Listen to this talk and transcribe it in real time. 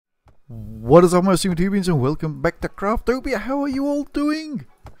What is up, my YouTubers, and welcome back to Craftopia. How are you all doing?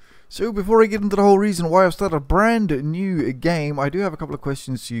 So before I get into the whole reason why I've started a brand new game, I do have a couple of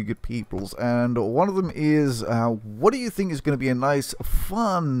questions to you good peoples, and one of them is, what do you think is going to be a nice,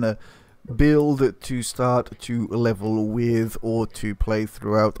 fun build to start to level with or to play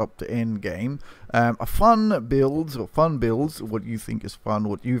throughout up to end game? A fun builds, what you think is fun,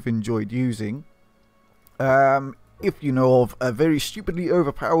 what you've enjoyed using. If you know of a very stupidly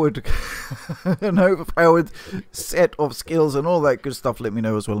overpowered set of skills and all that good stuff, let me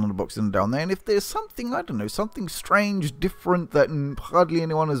know as well in the box and down there. And if there's something, I don't know, something strange, different that hardly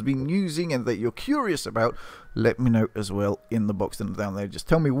anyone has been using and that you're curious about, let me know as well in the box and down there. Just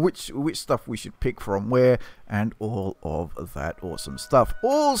tell me which stuff we should pick from where and all of that awesome stuff.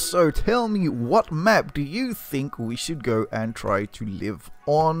 Also, tell me what map do you think we should go and try to live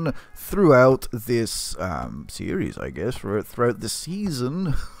on throughout this series, I guess, throughout the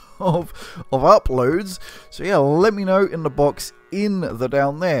season of uploads. So yeah, let me know in the box in the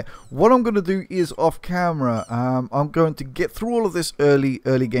down there. What I'm going to do is off camera, I'm going to get through all of this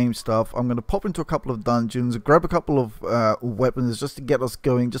early game stuff. I'm going to pop into a couple of dungeons, grab a couple of weapons just to get us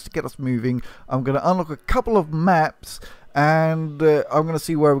going, just to get us moving. I'm going to unlock a couple of maps, and I'm going to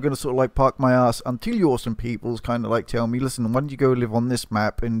see where we're going to sort of like park my ass until you awesome peoples kind of like tell me, listen, why don't you go live on this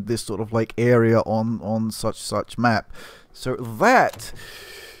map in this sort of like area on such map. So that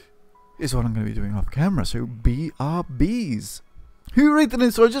is what I'm going to be doing off camera. So BRBs. Who read that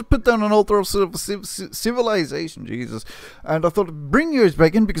in? So I just put down an altar of civilization, Jesus, and I thought I'd bring yours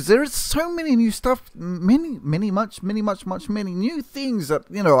back in because there is so many new stuff, many new things that,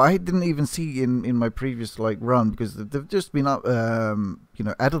 you know, I didn't even see in my previous like run because they've just been up, you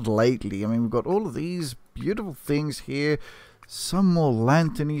know, added lately. I mean, we've got all of these beautiful things here, some more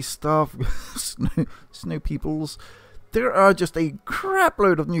lanterny stuff, snow peoples. There are just a crap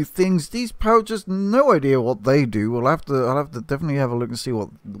load of new things. These pouches, no idea what they do. I'll have to definitely have a look and see what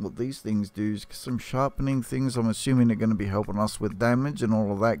these things do. Some sharpening things. I'm assuming they're going to be helping us with damage and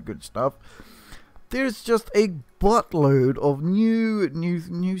all of that good stuff. There's just a buttload of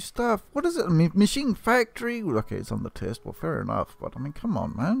new stuff. What is it? I mean, machine factory. Okay, it's on the test. Well, fair enough. But I mean, come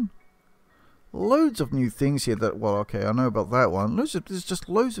on, man. Loads of new things here that, well, okay, I know about that one. There's just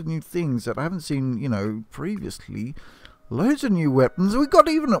loads of new things that I haven't seen, you know, previously. Loads of new weapons. We got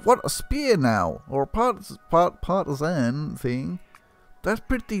even a spear now, or a partisan thing. That's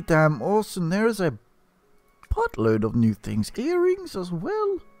pretty damn awesome. There is a buttload of new things. Earrings as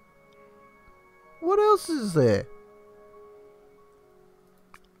well. What else is there?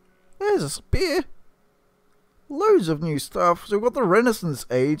 There's a spear. Loads of new stuff. So we've got the Renaissance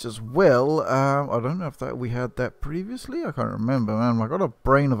Age as well. I don't know if that we had that previously. I can't remember, man. I got a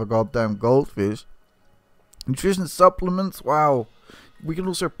brain of a goddamn goldfish. Nutrition supplements. Wow. We can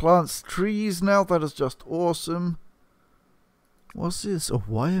also plant trees now. That is just awesome. What's this? A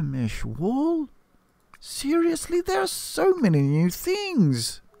wire mesh wall? Seriously? There are so many new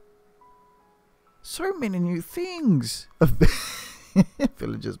things. So many new things.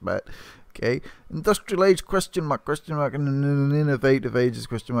 Villager's bat. Okay, industrial age question mark, and an innovative ages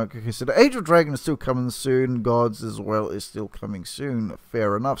question mark. Okay, so the Age of Dragon is still coming soon. Gods as well is still coming soon.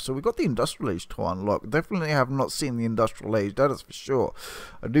 Fair enough. So we got the industrial age to unlock. Definitely have not seen the industrial age. That is for sure.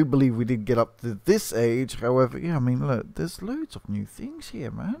 I do believe we did get up to this age. However, yeah, I mean, look, there's loads of new things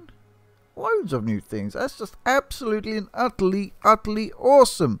here, man. Loads of new things. That's just absolutely and utterly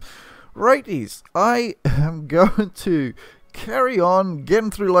awesome. Righties, I am going to carry on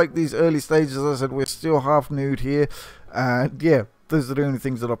getting through like these early stages. As I said, we're still half nude here, and yeah, those are the only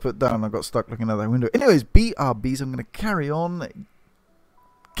things that I put down. I got stuck looking out that window. Anyways, BRBs, I'm going to carry on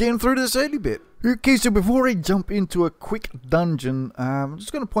getting through this early bit. Okay, so before I jump into a quick dungeon, I'm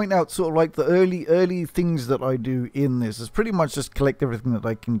just going to point out sort of like the early things that I do in this. It's pretty much just collect everything that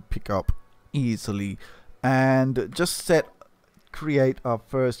I can pick up easily and just create our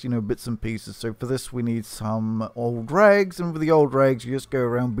first, you know, bits and pieces. So for this we need some old rags, and with the old rags you just go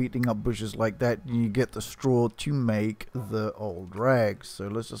around beating up bushes like that and you get the straw to make the old rags. So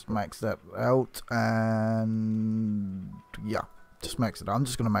let's just max that out, and yeah, just max it out. I'm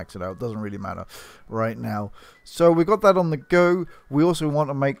just going to max it out. It doesn't really matter right now. So we got that on the go. We also want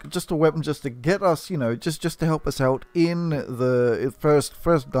to make just a weapon just to get us, you know, just to help us out in the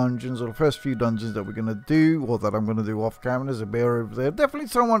first dungeons, or the first few dungeons that we're going to do, or that I'm going to do off camera. There's a bear over there. Definitely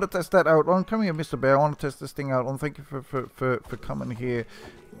someone to test that out on. Come here, Mr. Bear. I want to test this thing out on. Thank you for coming here,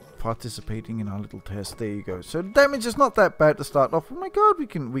 participating in our little test. There you go. So damage is not that bad to start off. Oh my god, we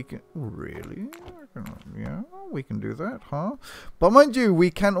can really, yeah, we can do that, huh? But mind you,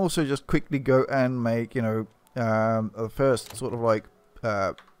 we can also just quickly go and make, you know, the first sort of like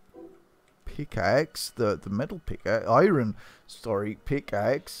pickaxe, the metal pickaxe, iron, sorry,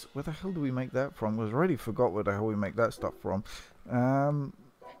 pickaxe. Where the hell do we make that from? I already forgot where the hell we make that stuff from.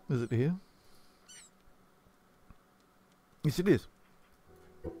 Is it here? Yes, it is.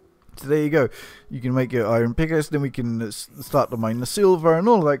 So there you go. You can make your iron pickaxe, then we can start to mine the silver and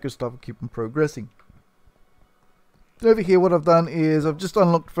all that good stuff and keep on progressing. Over here, what I've done is I've just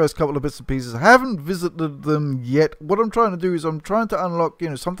unlocked the first couple of bits and pieces. I haven't visited them yet. What I'm trying to do is I'm trying to unlock, you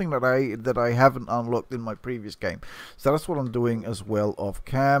know, something that I haven't unlocked in my previous game. So that's what I'm doing as well off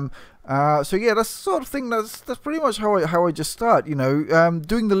cam. So yeah, that's the sort of thing. That's pretty much how I just start. You know,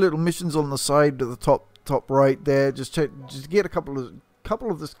 doing the little missions on the side at the top right there. Just get a couple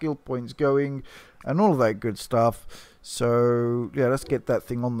of the skill points going and all of that good stuff. So yeah, let's get that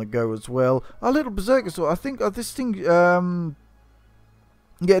thing on the go as well. Our little berserker sword, I think this thing yeah,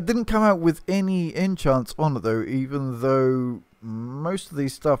 it didn't come out with any enchants on it though, even though most of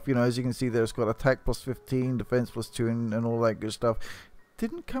these stuff, you know, as you can see there, it's got attack plus 15, defense plus 2 and all that good stuff.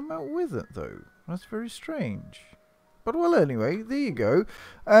 Didn't come out with it though. That's very strange. But well, anyway, there you go.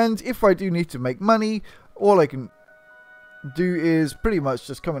 And if I do need to make money, all I can do is pretty much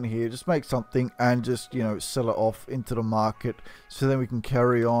just come in here, just make something and just, you know, sell it off into the market, so then we can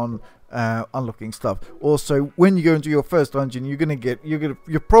carry on unlocking stuff. Also, when you go into your first dungeon,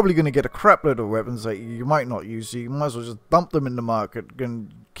 you're probably gonna get a crap load of weapons that you might not use, so you might as well just dump them in the market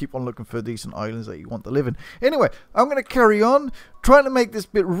and keep on looking for decent islands that you want to live in. Anyway, I'm gonna carry on trying to make this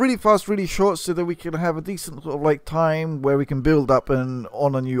bit really fast, really short, so that we can have a decent sort of like time where we can build up and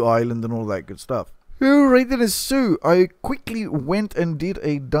on a new island and all that good stuff. Alright then, so I quickly went and did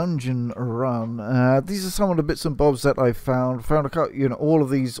a dungeon run. These are some of the bits and bobs that I found. Found a couple, you know, all of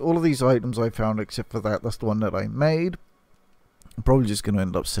these items I found, except for that. That's the one that I made. I'm probably just going to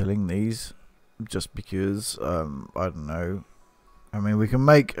end up selling these, just because I don't know. I mean, we can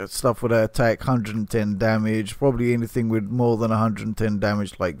make stuff with attack 110 damage. Probably anything with more than 110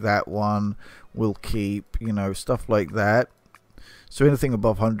 damage, like that one, we'll keep. You know, stuff like that. So anything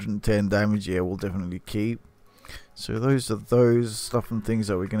above 110 damage, yeah, we'll definitely keep. So those are those stuff and things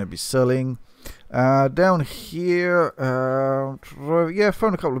that we're going to be selling. Down here, yeah,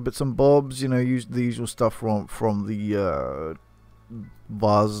 found a couple of bits and bobs. You know, used the usual stuff from the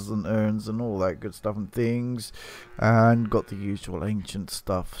vases and urns and all that good stuff and things. And got the usual ancient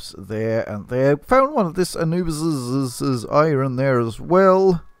stuffs there and there. Found one of this Anubis's iron there as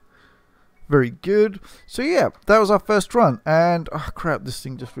well. Very good. So yeah, that was our first run, and oh crap, this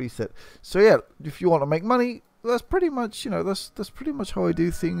thing just reset. So yeah, if you want to make money, that's pretty much, you know, that's pretty much how I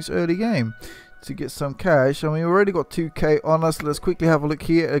do things early game to get some cash. I mean, we already got 2k on us. Let's quickly have a look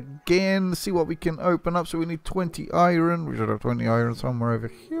here again, see what we can open up. So we need 20 iron. We should have 20 iron somewhere over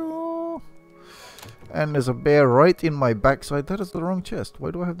here. And there's a bear right in my backside. That is the wrong chest.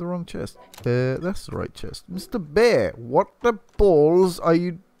 Why do I have the wrong chest? That's the right chest. Mr. Bear, what the balls are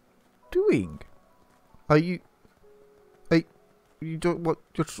you doing? Are you don't what?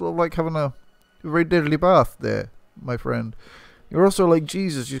 You're sort of like having a very deadly bath there, my friend. You're also like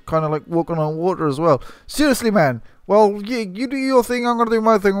Jesus. You're kind of like walking on water as well. Seriously, man. Well, yeah, you do your thing. I'm gonna do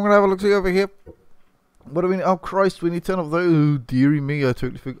my thing. I'm gonna have a look see over here. What do we need? Oh Christ, we need 10 of those. Oh dearie me, I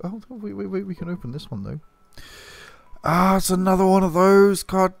totally forgot. Oh wait, we can open this one though. Ah, it's another one of those.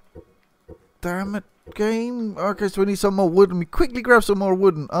 God damn it. Game. Okay, so we need some more wood, and we quickly grab some more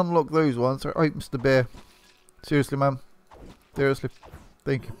wood and unlock those ones. Alright, Mr. Bear. Seriously, man. Seriously.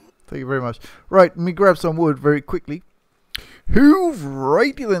 Thank you very much. Right, let me grab some wood very quickly.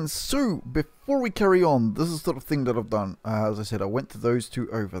 Righty then. So, before we carry on, this is the sort of thing that I've done. As I said, I went to those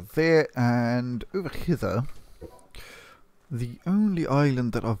two over there, and over hither. The only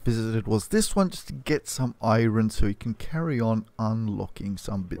island that I've visited was this one, just to get some iron so we can carry on unlocking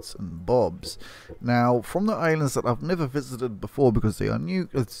some bits and bobs. Now, from the islands that I've never visited before because they are new,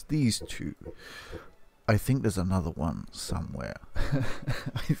 it's these two. I think there's another one somewhere.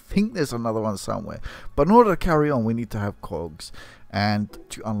 I think there's another one somewhere. But in order to carry on, we need to have cogs. And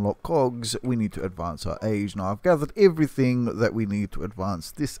to unlock cogs, we need to advance our age. Now, I've gathered everything that we need to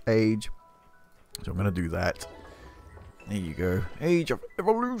advance this age. So I'm going to do that. There you go. Age of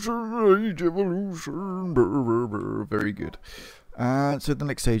Evolution. Age Evolution. Brr, brr, brr. Very good. And so the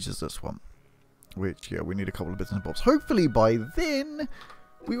next stage is this one. Which, yeah, we need a couple of bits and bobs. Hopefully by then,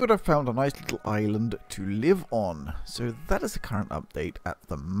 we would have found a nice little island to live on. So that is the current update at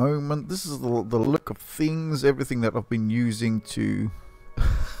the moment. This is the look of things. Everything that I've been using to,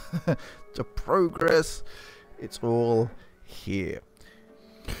 to progress. It's all here.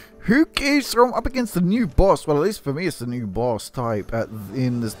 Who cares? I'm up against the new boss. Well, at least for me, it's the new boss type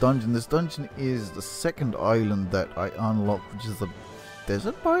in this dungeon. This dungeon is the second island that I unlocked, which is the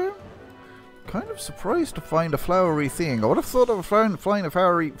desert biome. kind of surprised to find a flowery thing. I would have thought of flying a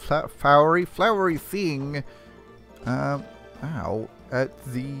flowery thing, at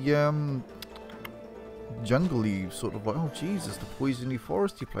the, jungle-y sort of like, oh Jesus, the poisony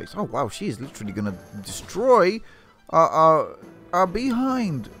foresty place. Oh wow, she is literally gonna destroy our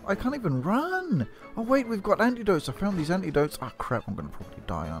behind. I can't even run. Oh wait, we've got antidotes. I found these antidotes. Oh crap, I'm gonna probably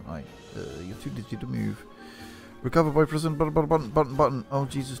die, aren't I? You're too dizzy to move. Recover by pressing button. Oh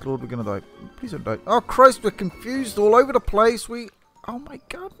Jesus Lord, we're gonna die. Please don't die. Oh Christ, we're confused all over the place. Oh my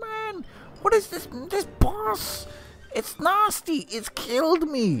God, man, what is this boss? It's nasty. It's killed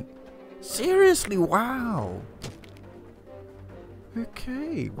me. Seriously, wow.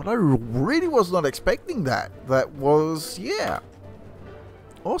 Okay, well I really was not expecting that. That was, yeah,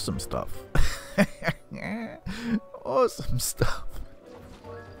 awesome stuff. Awesome stuff.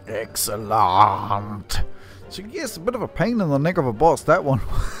 Excellent. So yes, a bit of a pain in the neck of a boss, that one.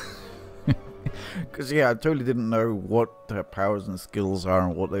 Because yeah, I totally didn't know what their powers and skills are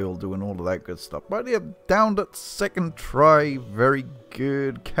and what they all do and all of that good stuff. But yeah, downed at second try, very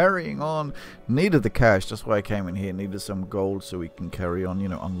good. Carrying on, needed the cash, that's why I came in here. Needed some gold so we can carry on, you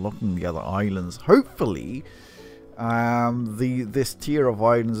know, unlocking the other islands. Hopefully, this tier of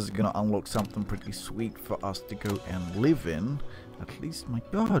islands is going to unlock something pretty sweet for us to go and live in. At least, my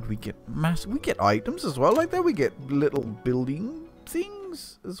God, we get items as well. Like that, we get little building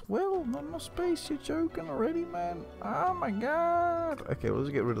things as well. Not enough space. You're joking already, man. Oh my God. Okay, well,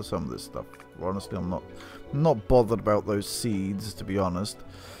 let's get rid of some of this stuff. Honestly, I'm not bothered about those seeds, to be honest.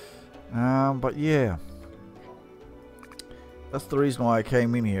 But yeah, that's the reason why I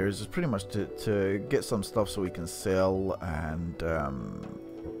came in here. Is just pretty much to get some stuff so we can sell and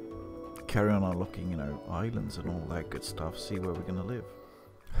carry on unlocking, you know, islands and all that good stuff. See where we're gonna live.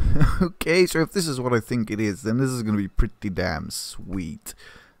 Okay, so if this is what I think it is, then this is going to be pretty damn sweet.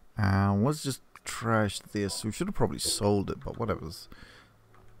 Let's just trash this. We should have probably sold it, but whatever.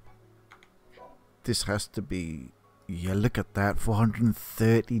 This has to be... Yeah, look at that.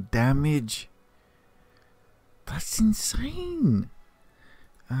 430 damage. That's insane.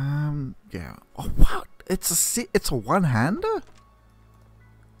 Yeah. Oh, what? It's a one-hander?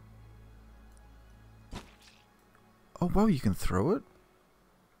 Oh, wow, you can throw it?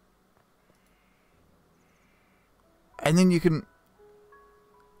 And then you can...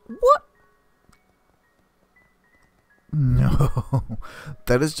 What? No.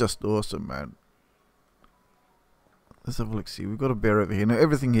 That is just awesome, man. Let's have a look. See, we've got a bear over here. Now,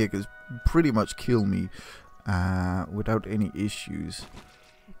 everything here can pretty much kill me without any issues.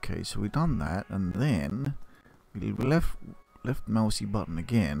 Okay, so we've done that. And then we left mousey button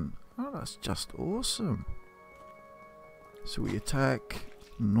again. Oh, that's just awesome. So we attack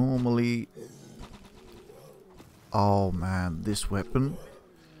normally. Oh man, this weapon,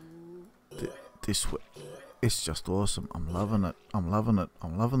 it's just awesome. I'm loving it. I'm loving it.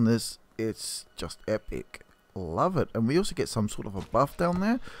 I'm loving this. It's just epic. Love it. And we also get some sort of a buff down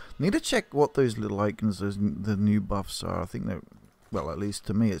there. Need to check what those little icons, the new buffs are. I think they're, well, at least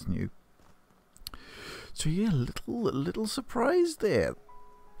to me it's new. So yeah, little surprise there.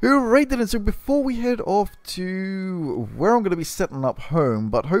 Alright then, so before we head off to where I'm going to be setting up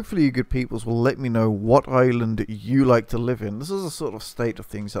home, but hopefully you good peoples will let me know what island you like to live in. This is a sort of state of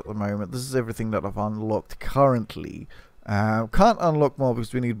things at the moment. This is everything that I've unlocked currently. Can't unlock more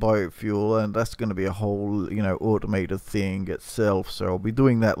because we need biofuel, and that's going to be a whole, you know, automated thing itself. So I'll be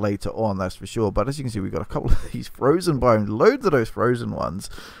doing that later on, that's for sure. But as you can see, we've got a couple of these frozen biomes, loads of those frozen ones.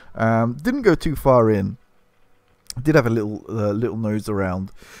 Didn't go too far in. Did have a little nose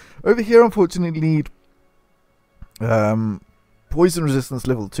around. Over here, unfortunately, need poison resistance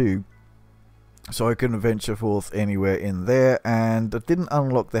level 2, so I couldn't venture forth anywhere in there, and I didn't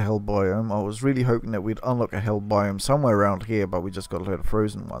unlock the hell biome. I was really hoping that we'd unlock a hell biome somewhere around here, but we just got a load of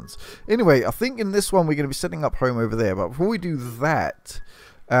frozen ones. Anyway, I think in this one we're going to be setting up home over there, but before we do that,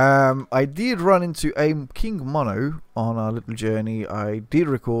 I did run into a King Mono on our little journey. I did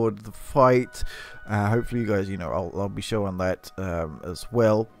record the fight. Hopefully you guys, you know, I'll be showing that as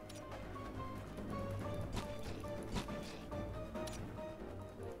well.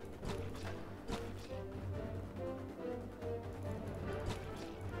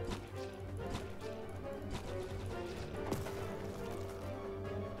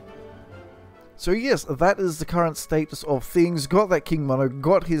 So yes, that is the current status of things. Got that King Mono,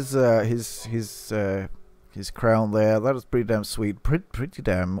 got his crown there. That is pretty damn sweet. Pretty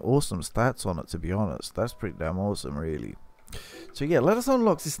damn awesome stats on it, to be honest. That's pretty damn awesome, really. So yeah, let us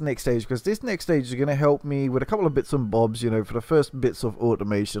unlock this next stage, because this next stage is going to help me with a couple of bits and bobs, you know, for the first bits of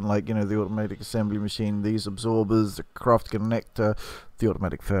automation, like, you know, the automatic assembly machine, these absorbers, the craft connector, the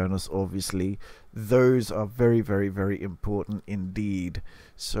automatic furnace, obviously. Those are very, very, very important indeed.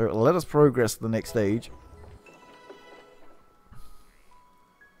 So let us progress to the next stage.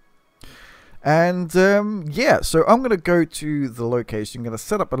 And yeah, so I'm going to go to the location, I'm going to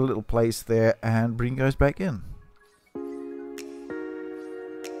set up a little place there and bring you guys back in.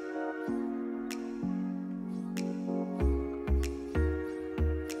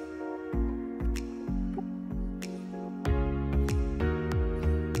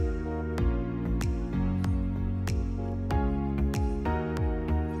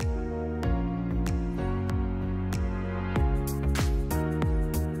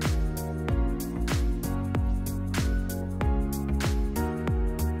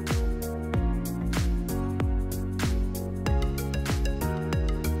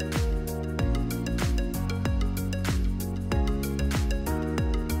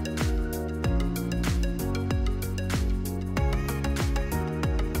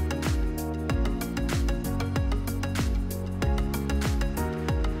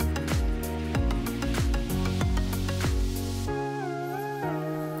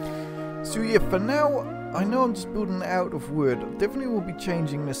 So yeah, for now, I know I'm just building out of wood. Definitely will be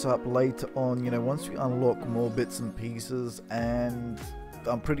changing this up later on, you know, once we unlock more bits and pieces, and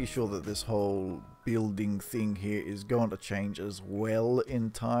I'm pretty sure that this whole building thing here is going to change as well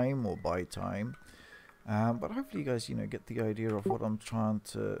in time, or by time. But hopefully you guys, you know, get the idea of what I'm trying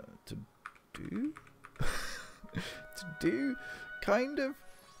to do. Kind of.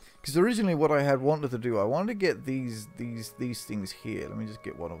 Because originally what I had wanted to do, I wanted to get these things here. Let me just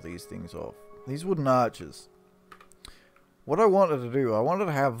get one of these things off. These wooden arches. What I wanted to do, I wanted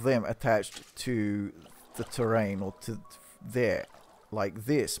to have them attached to the terrain, or to there, like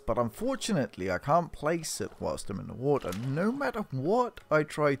this. But unfortunately, I can't place it whilst I'm in the water. No matter what I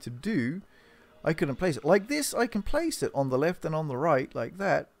try to do, I couldn't place it. Like this, I can place it on the left and on the right, like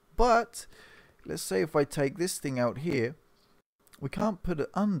that. But, let's say if I take this thing out here, we can't put it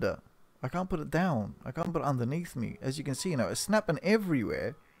under. I can't put it down. I can't put it underneath me. As you can see now, it's snapping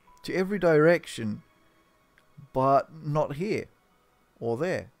everywhere, to every direction, but not here or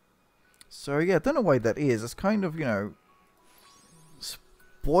there. So yeah, I don't know why that is. It's kind of, you know,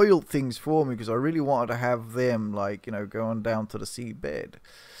 spoiled things for me, because I really wanted to have them, like, you know, going down to the seabed.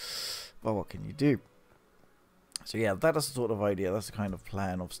 But what can you do? So yeah, that is the sort of idea, that's the kind of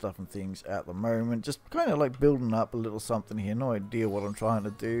plan of stuff and things at the moment. Just kind of like building up a little something here. No idea what I'm trying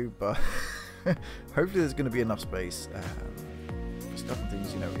to do, but hopefully there's going to be enough space for stuff and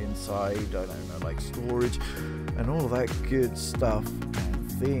things, you know, inside, I don't know, like storage and all of that good stuff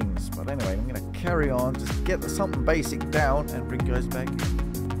and things. But anyway, I'm going to carry on, just get something basic down and bring you guys back in.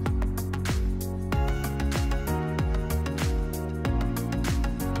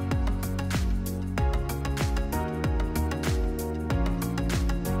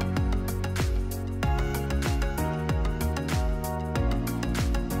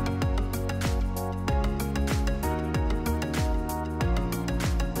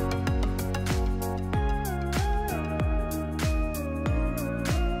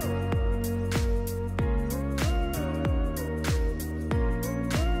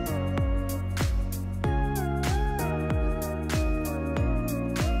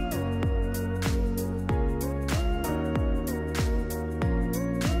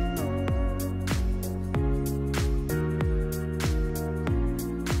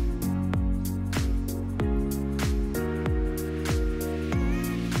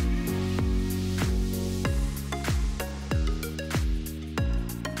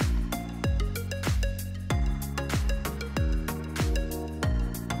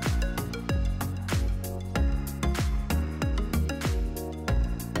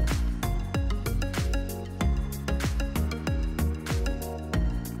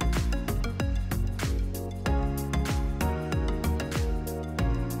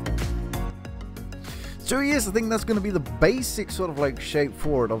 So yes, I think that's going to be the basic sort of like shape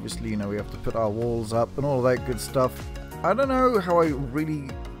for it. Obviously, you know, we have to put our walls up and all of that good stuff. I don't know how I really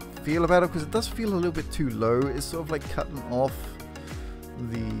feel about it, because it does feel a little bit too low. It's sort of like cutting off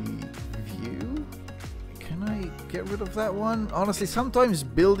the view. Can I get rid of that one? Honestly, sometimes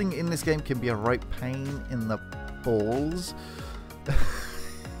building in this game can be a right pain in the balls.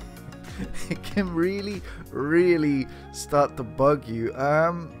 It can really, really start to bug you.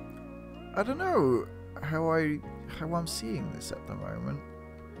 I don't know how I'm seeing this at the moment.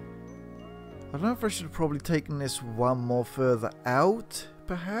 I don't know if I should have probably taken this one more further out,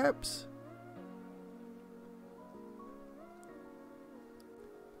 perhaps.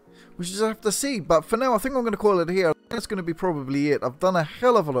 We should just have to see. But for now, I think I'm going to call it here. That's going to be probably it. I've done a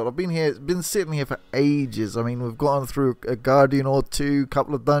hell of a lot. I've been sitting here for ages. I mean, we've gone through a guardian or two,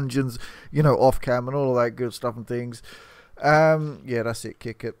 couple of dungeons, you know, off cam and all of that good stuff and things. Yeah, that's it.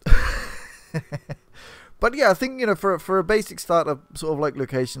 Kick it. But yeah, I think, you know, for a basic starter sort of like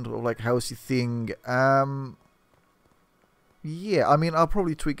location, sort of like housey thing, yeah, I mean, I'll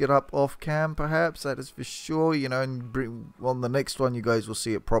probably tweak it up off cam, perhaps, that is for sure, you know, and bring on the next one, you guys will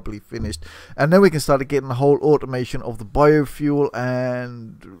see it properly finished. And then we can start getting the whole automation of the biofuel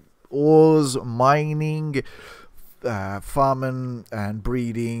and ores, mining, farming and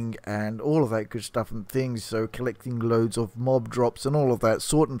breeding and all of that good stuff and things. So collecting loads of mob drops and all of that,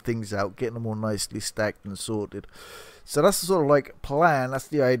 sorting things out, getting them all nicely stacked and sorted. So that's the sort of like plan, that's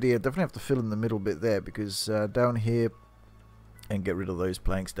the idea. Definitely have to fill in the middle bit there, because down here, and get rid of those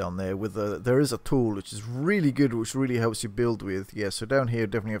planks down there, with there is a tool which is really good, which really helps you build with. Yeah, so down here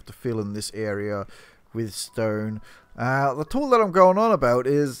definitely have to fill in this area with stone. The tool that I'm going on about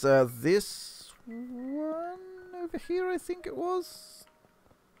is this one over here, I think it was.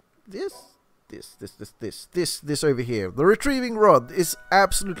 This over here. The retrieving rod is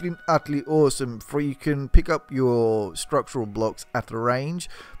absolutely utterly awesome. You can pick up your structural blocks at the range,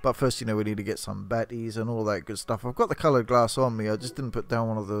 but first, you know, we need to get some batteries and all that good stuff. I've got the colored glass on me. I just didn't put down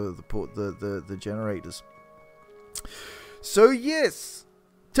one of the generators. So yes,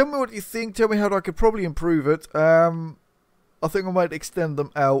 tell me what you think. Tell me how I could probably improve it. I think I might extend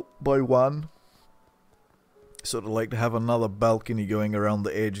them out by one. Sort of like to have another balcony going around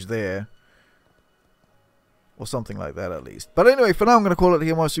the edge there. Or something like that at least. But anyway, for now I'm going to call it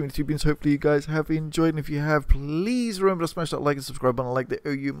here. My streaming tubians. Hopefully you guys have enjoyed. And if you have, please remember to smash that like and subscribe button. Like they owe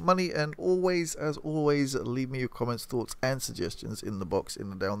you money. And always, as always, leave me your comments, thoughts and suggestions in the box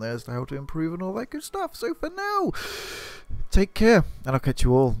down there as to how to improve and all that good stuff. So for now, take care. And I'll catch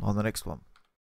you all on the next one.